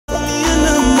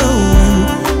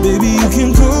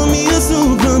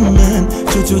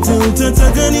Hey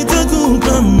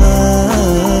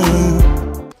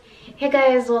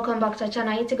guys, welcome back to our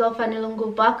channel. It's your girl Fanny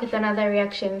Lungu back with another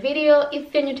reaction video.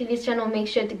 If you're new to this channel, make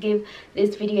sure to give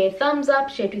this video a thumbs up,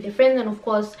 share it with your friends, and of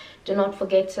course do not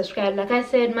forget to subscribe. Like I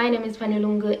said, my name is Fanny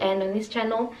Lungu, and on this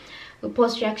channel we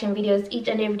post reaction videos each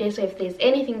and every day. So if there's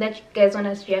anything that you guys want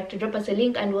us to react to, drop us a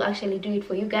link and we'll actually do it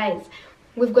for you guys.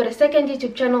 We've got a second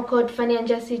YouTube channel called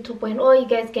Fanny&jessy 2.0. You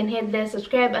guys can head there,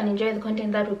 subscribe, and enjoy the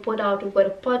content that we put out. We've got a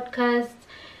podcast,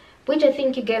 which I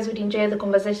think you guys would enjoy the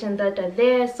conversations that are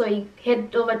there. So you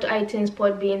head over to iTunes,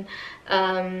 Podbean,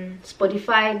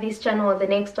 Spotify, this channel or the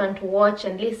next one to watch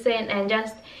and listen and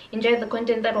just enjoy the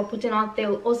content that we're putting out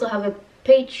there. We also have a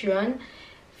Patreon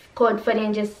called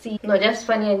Fanny&jessy, no, just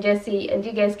Fanny&jessy, and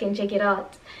you guys can check it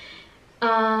out.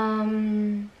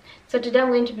 So today I'm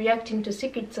going to be reacting to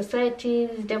secret societies,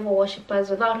 devil worshippers.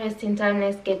 Without wasting time,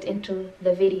 let's get into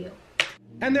the video.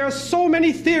 And there are so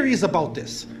many theories about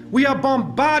this. We are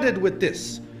bombarded with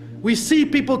this. We see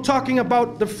people talking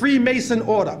about the Freemason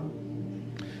order,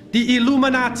 the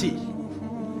Illuminati,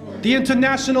 the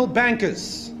international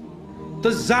bankers,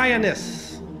 the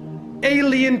Zionists,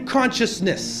 alien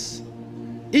consciousness.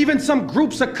 Even some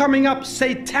groups are coming up,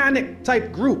 satanic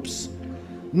type groups,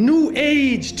 New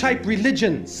Age type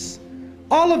religions.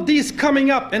 All of these coming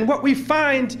up, and what we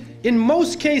find in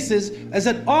most cases is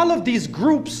that all of these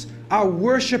groups are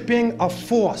worshiping a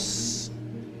force.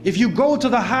 If you go to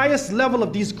the highest level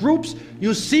of these groups,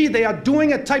 you see they are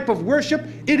doing a type of worship.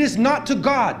 It is not to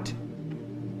God.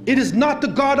 It is not the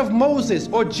God of Moses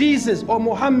or Jesus or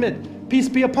Muhammad, peace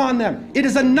be upon them. It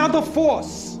is another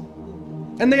force,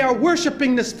 and they are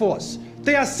worshiping this force.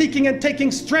 They are seeking and taking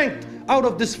strength out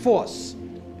of this force,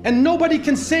 and nobody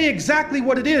can say exactly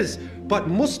what it is, but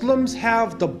Muslims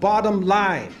have the bottom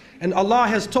line. And Allah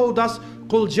has told us,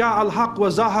 قُلْ جَاءَ الْحَقُّ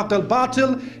وَزَهَقَ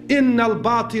الْبَاطِلِ إِنَّ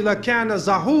الْبَاطِلَ كَانَ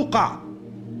زَهُوقًا.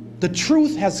 The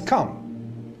truth has come,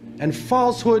 and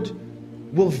falsehood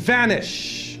will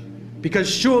vanish, because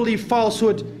surely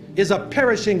falsehood is a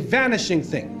perishing, vanishing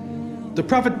thing. The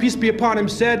Prophet, peace be upon him,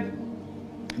 said,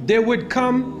 there would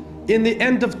come in the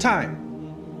end of time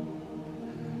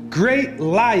great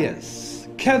liars,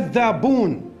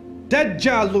 كَذَّابُونَ,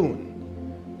 دَجَّالُونَ,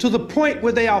 to the point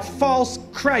where they are false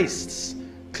Christs,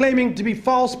 claiming to be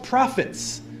false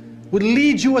prophets, would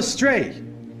lead you astray.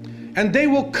 And they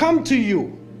will come to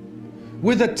you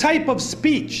with a type of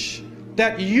speech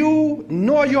that you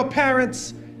nor your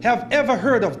parents have ever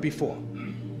heard of before.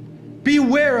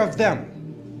 Beware of them.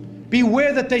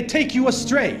 Beware that they take you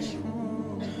astray.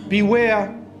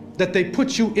 Beware that they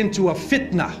put you into a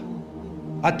fitna,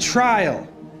 a trial,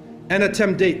 and a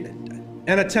temptation.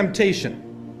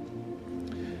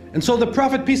 And so the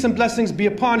Prophet, peace and blessings be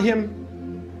upon him,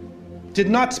 did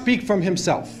not speak from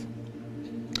himself.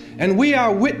 And we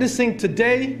are witnessing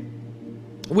today,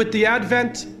 with the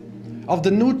advent of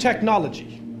the new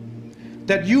technology,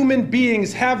 that human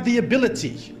beings have the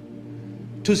ability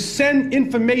to send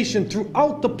information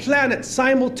throughout the planet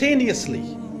simultaneously.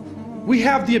 We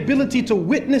have the ability to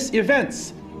witness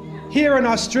events here in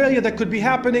Australia that could be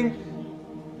happening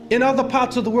in other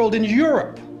parts of the world. In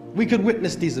Europe, we could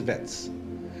witness these events.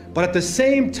 But at the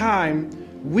same time,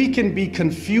 we can be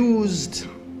confused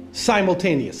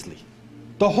simultaneously.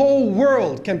 The whole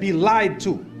world can be lied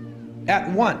to at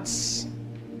once.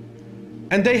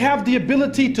 And they have the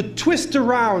ability to twist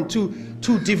around, to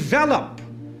develop,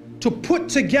 to put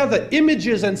together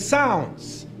images and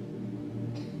sounds,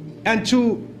 and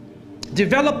to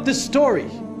develop this story,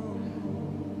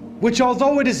 which,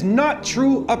 although it is not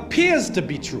true, appears to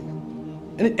be true.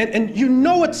 And you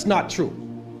know it's not true,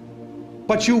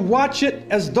 but you watch it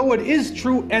as though it is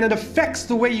true, and it affects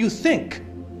the way you think.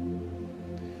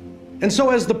 And so,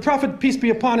 as the Prophet, peace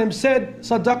be upon him, said,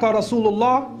 Sadaqa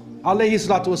Rasulullah alayhi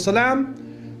salatu wasalam,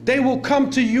 they will come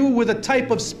to you with a type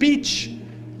of speech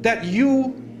that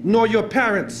you nor your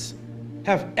parents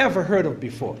have ever heard of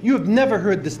before. You have never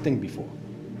heard this thing before.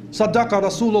 Sadaqa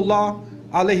Rasulullah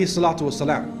alayhi salatu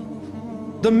wasalam.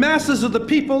 The masses of the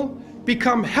people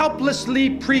become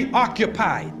helplessly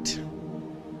preoccupied.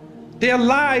 Their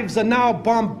lives are now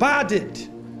bombarded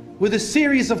with a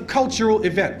series of cultural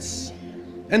events.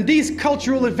 And these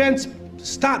cultural events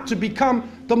start to become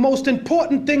the most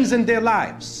important things in their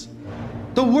lives.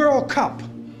 The World Cup,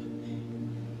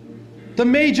 the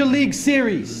Major League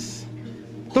Series,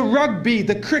 the rugby,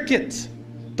 the cricket,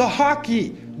 the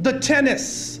hockey, the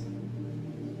tennis.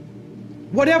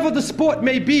 Whatever the sport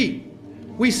may be,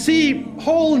 we see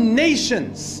whole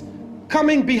nations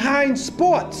coming behind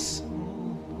sports.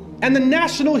 And the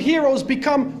national heroes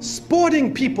become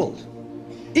sporting people.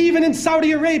 Even in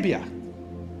Saudi Arabia,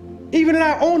 Even in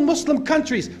our own Muslim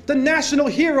countries, the national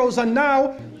heroes are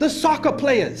now the soccer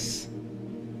players.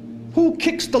 Who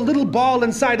kicks the little ball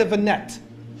inside of a net?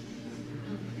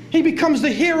 He becomes the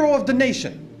hero of the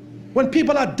nation when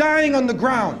people are dying on the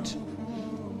ground.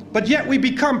 But yet we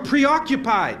become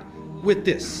preoccupied with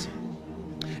this.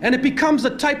 And it becomes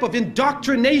a type of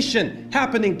indoctrination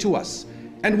happening to us.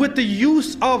 And with the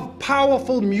use of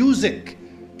powerful music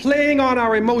playing on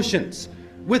our emotions,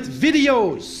 with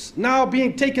videos now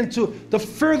being taken to the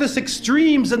furthest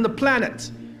extremes in the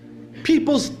planet,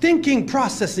 people's thinking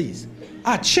processes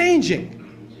are changing.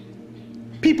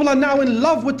 People are now in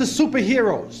love with the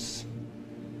superheroes,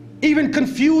 even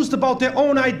confused about their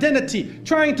own identity,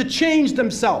 trying to change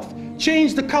themselves,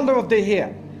 change the color of their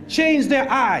hair, change their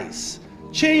eyes,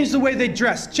 change the way they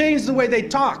dress, change the way they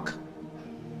talk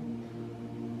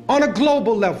on a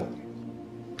global level.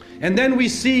 And then we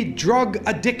see drug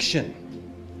addiction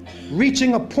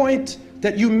reaching a point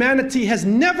that humanity has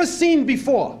never seen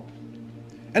before.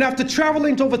 And after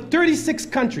traveling to over 36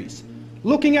 countries,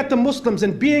 looking at the Muslims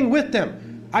and being with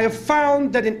them, I have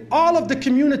found that in all of the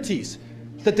communities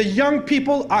that the young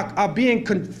people are being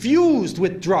confused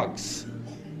with drugs.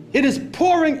 It is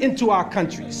pouring into our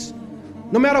countries.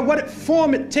 No matter what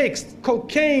form it takes,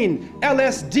 cocaine,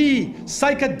 LSD,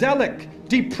 psychedelic,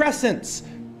 depressants,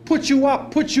 put you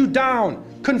up, put you down,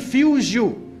 confuse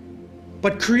you,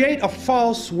 but create a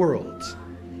false world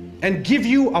and give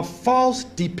you a false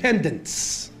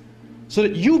dependence so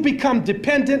that you become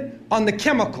dependent on the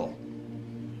chemical.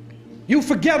 You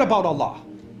forget about Allah.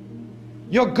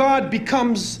 Your God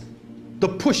becomes the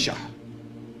pusher.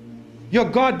 Your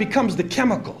God becomes the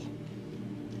chemical.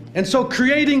 And so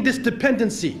creating this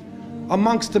dependency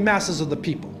amongst the masses of the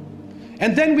people.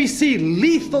 And then we see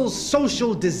lethal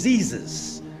social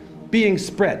diseases being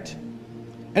spread.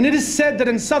 And it is said that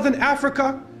in Southern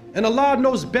Africa, and Allah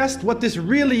knows best what this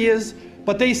really is,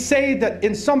 but they say that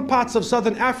in some parts of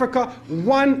Southern Africa,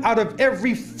 1 out of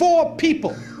every 4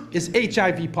 people is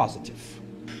HIV positive.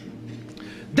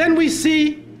 Then we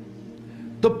see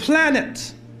the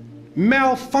planet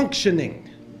malfunctioning.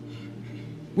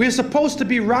 We're supposed to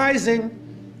be rising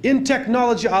in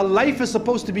technology. Our life is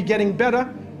supposed to be getting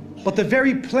better, but the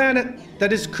very planet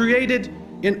that is created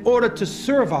in order to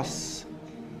serve us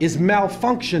is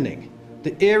malfunctioning.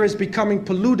 The air is becoming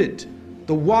polluted.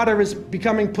 The water is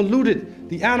becoming polluted.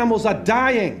 The animals are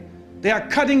dying. They are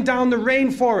cutting down the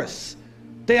rainforests.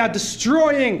 They are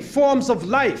destroying forms of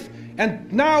life.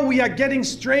 And now we are getting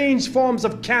strange forms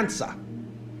of cancer.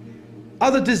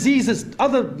 Other diseases,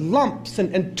 other lumps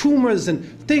and tumors and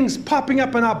things popping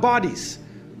up in our bodies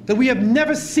that we have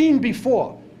never seen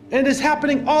before. And it is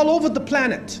happening all over the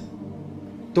planet.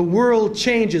 The world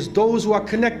changes. Those who are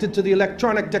connected to the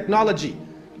electronic technology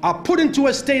are put into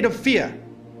a state of fear.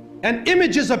 And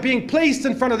images are being placed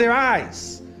in front of their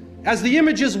eyes, as the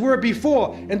images were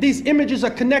before. And these images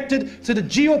are connected to the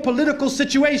geopolitical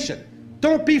situation.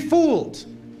 Don't be fooled.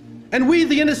 And we,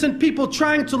 the innocent people,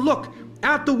 trying to look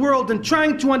at the world and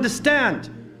trying to understand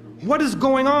what is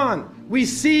going on, we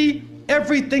see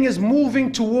everything is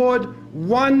moving toward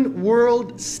one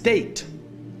world state,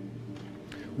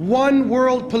 one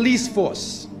world police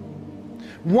force,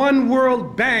 one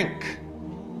world bank,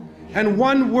 and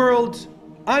one world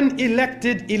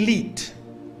unelected elite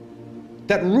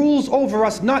that rules over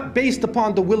us not based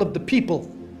upon the will of the people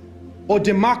or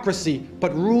democracy,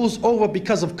 but rules over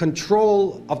because of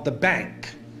control of the bank,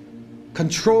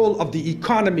 control of the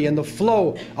economy and the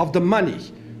flow of the money,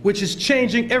 which is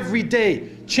changing every day,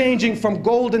 changing from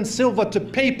gold and silver to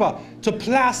paper to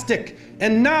plastic.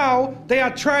 And now they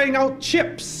are trying out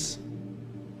chips.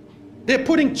 They're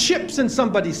putting chips in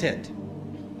somebody's head.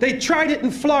 They tried it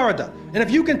in Florida. And if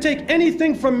you can take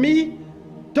anything from me,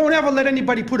 don't ever let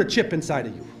anybody put a chip inside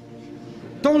of you.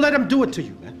 Don't let them do it to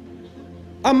you, man.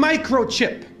 A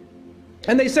microchip.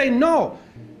 And they say, no,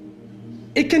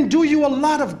 it can do you a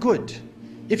lot of good.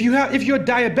 If you're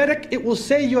diabetic, it will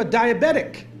say you're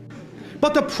diabetic.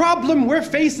 But the problem we're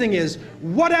facing is,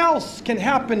 what else can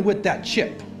happen with that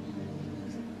chip?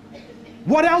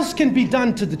 What else can be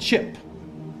done to the chip?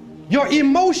 Your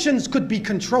emotions could be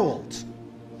controlled.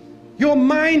 Your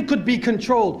mind could be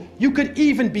controlled. You could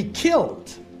even be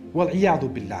killed.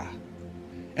 Wal-iyadu billah.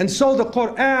 And so the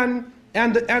Quran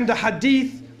and the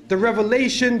Hadith, the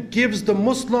revelation gives the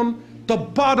Muslim the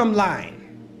bottom line.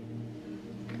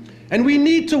 And we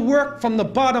need to work from the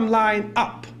bottom line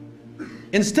up,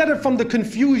 instead of from the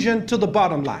confusion to the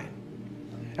bottom line.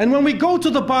 And when we go to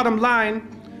the bottom line,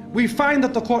 we find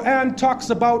that the Quran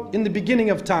talks about in the beginning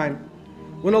of time,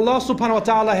 when Allah subhanahu wa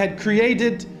ta'ala had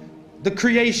created the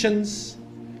creations,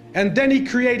 and then He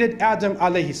created Adam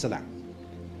alayhi salam.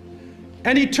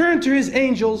 And he turned to his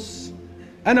angels,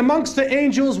 and amongst the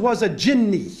angels was a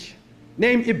jinni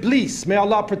named Iblis. May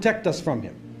Allah protect us from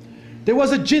him. There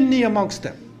was a jinni amongst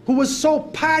them who was so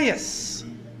pious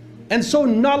and so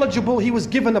knowledgeable, he was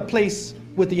given a place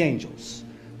with the angels.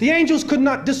 The angels could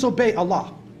not disobey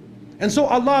Allah. And so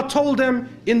Allah told them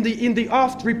in the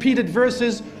oft repeated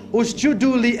verses,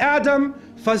 Usjudu li Adam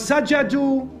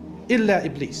fasajadu illa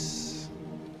Iblis.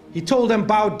 He told them,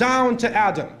 bow down to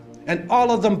Adam, and all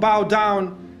of them bow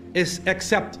down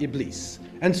except Iblis.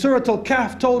 And Surah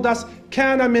Al-Kahf told us,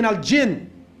 Kana min al-jinn.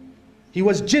 He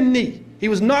was jinni. He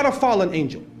was not a fallen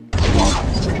angel.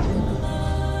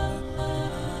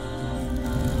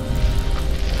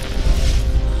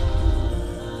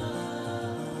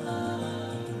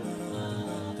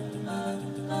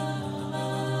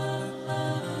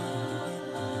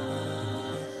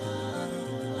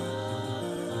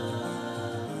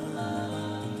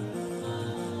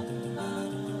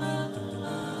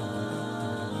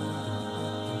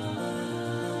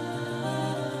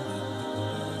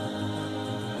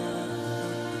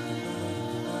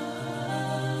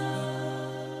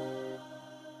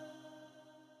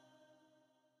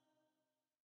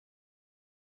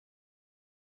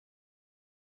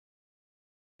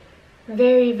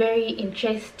 Very, very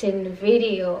interesting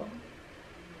video.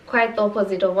 Quite the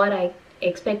opposite of what I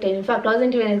expected. In fact, I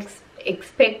wasn't even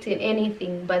expecting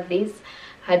anything, but this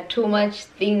had too much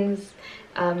things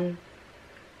to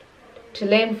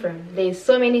learn from. There's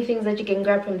so many things that you can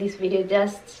grab from this video,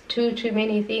 just too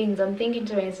many things. I'm thinking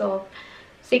to myself,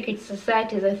 secret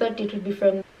societies, I thought it would be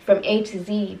from A to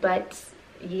Z, but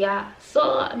yeah.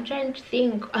 So I'm trying to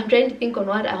think on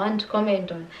what I want to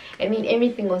comment on. I mean,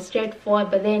 everything was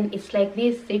straightforward, but then it's like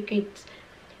these secret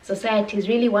societies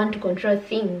really want to control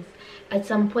things. At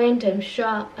some point, I'm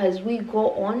sure, as we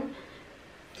go on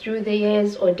through the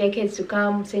years or decades to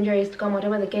come, centuries to come,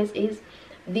 whatever the case is,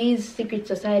 these secret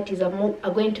societies are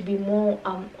going to be more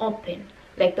open,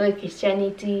 like the way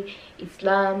Christianity,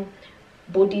 Islam,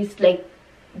 Buddhism,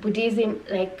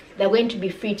 like they're going to be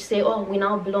free to say, oh, we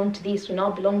now belong to this, we now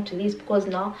belong to this, because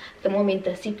now at the moment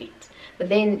they're secret. But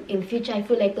then in future, I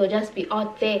feel like they'll just be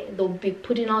out there. They'll be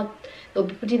putting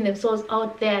themselves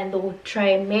out there, and they'll try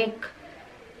and make,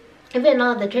 even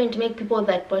now they're trying to make people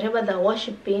that whatever they're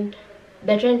worshipping,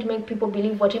 they're trying to make people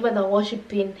believe whatever they're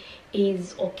worshipping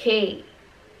is okay.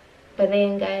 But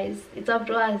then, guys, it's up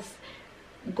to us.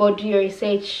 Go do your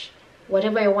research,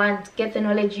 whatever you want, get the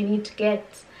knowledge you need to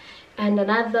get. And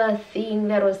another thing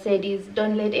that was said is,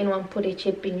 don't let anyone put a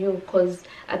chip in you, because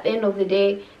at the end of the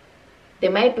day, they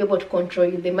might be able to control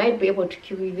you, they might be able to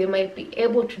kill you, they might be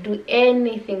able to do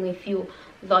anything with you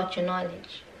without your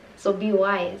knowledge. So be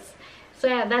wise. So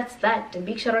yeah, that's that. A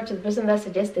big shout out to the person that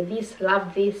suggested this.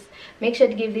 Love this. Make sure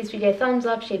to give this video a thumbs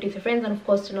up, share it with your friends, and of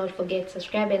course, do not forget to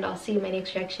subscribe, and I'll see you in my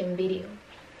next reaction video.